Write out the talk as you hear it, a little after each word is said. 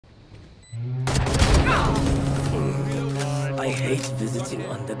I hate visiting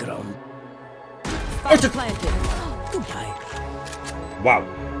underground. Spike planted. Goodbye. Wow.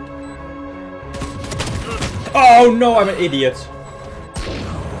 Oh no, I'm an idiot.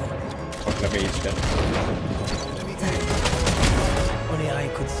 Oh, let me eat that. Only I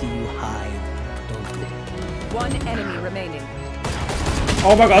could see you hide. Don't go. One enemy remaining.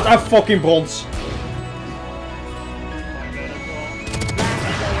 Oh my god, I'm fucking bronze.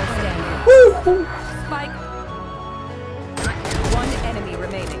 Woo! Spike. One enemy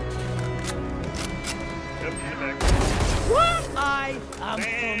remaining. What? I am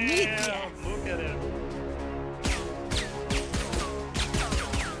Prometheus. Look at him.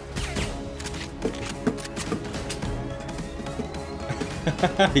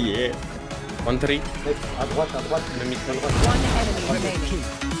 Yeah. 1-3. À droite, le mid à droite. One enemy remaining.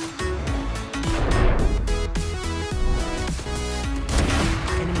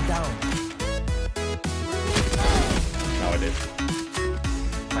 Enemy down. Now it is.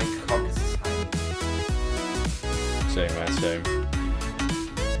 My cock is tiny. Same man, same.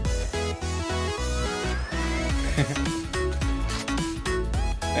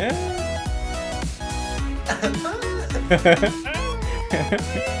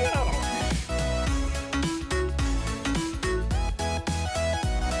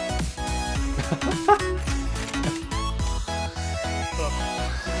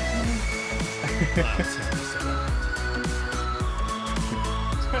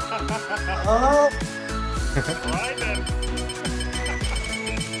 Oh! Right then.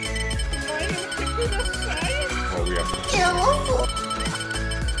 Oh, we are.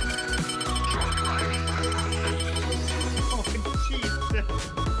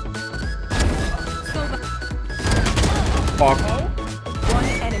 Fuck. One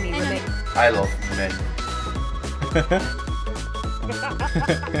enemy remaining. I love men.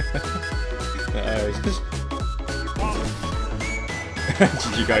 Nice.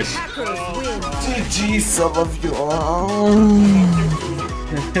 GG guys. Hackers win. GG, some of you.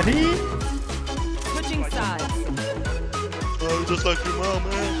 Switching sides. Oh, just like your mom,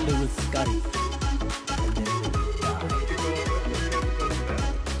 man. They will scurry.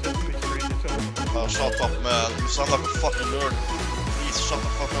 Oh, shut up, man. You sound like a fucking nerd. Please shut the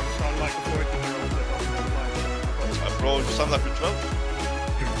fuck up. Sound like a 14-year-old that doesn't like. Bro, you sound like you're 12.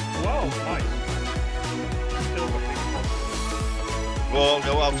 Wow, nice. Still a big one. Well,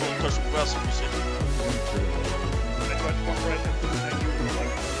 go out and touch the grass if you see. That's much more present than you would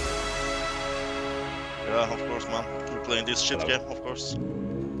like. Yeah, of course, man. Keep playing this shit game, of course.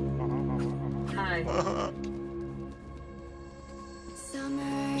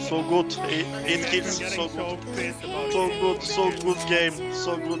 So good, 8 kills, so good. So good game,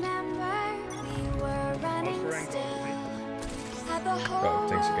 so good. Well,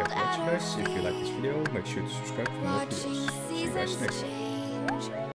 thanks again for watching guys. If you like this video, make sure to subscribe for more videos. See you guys next time.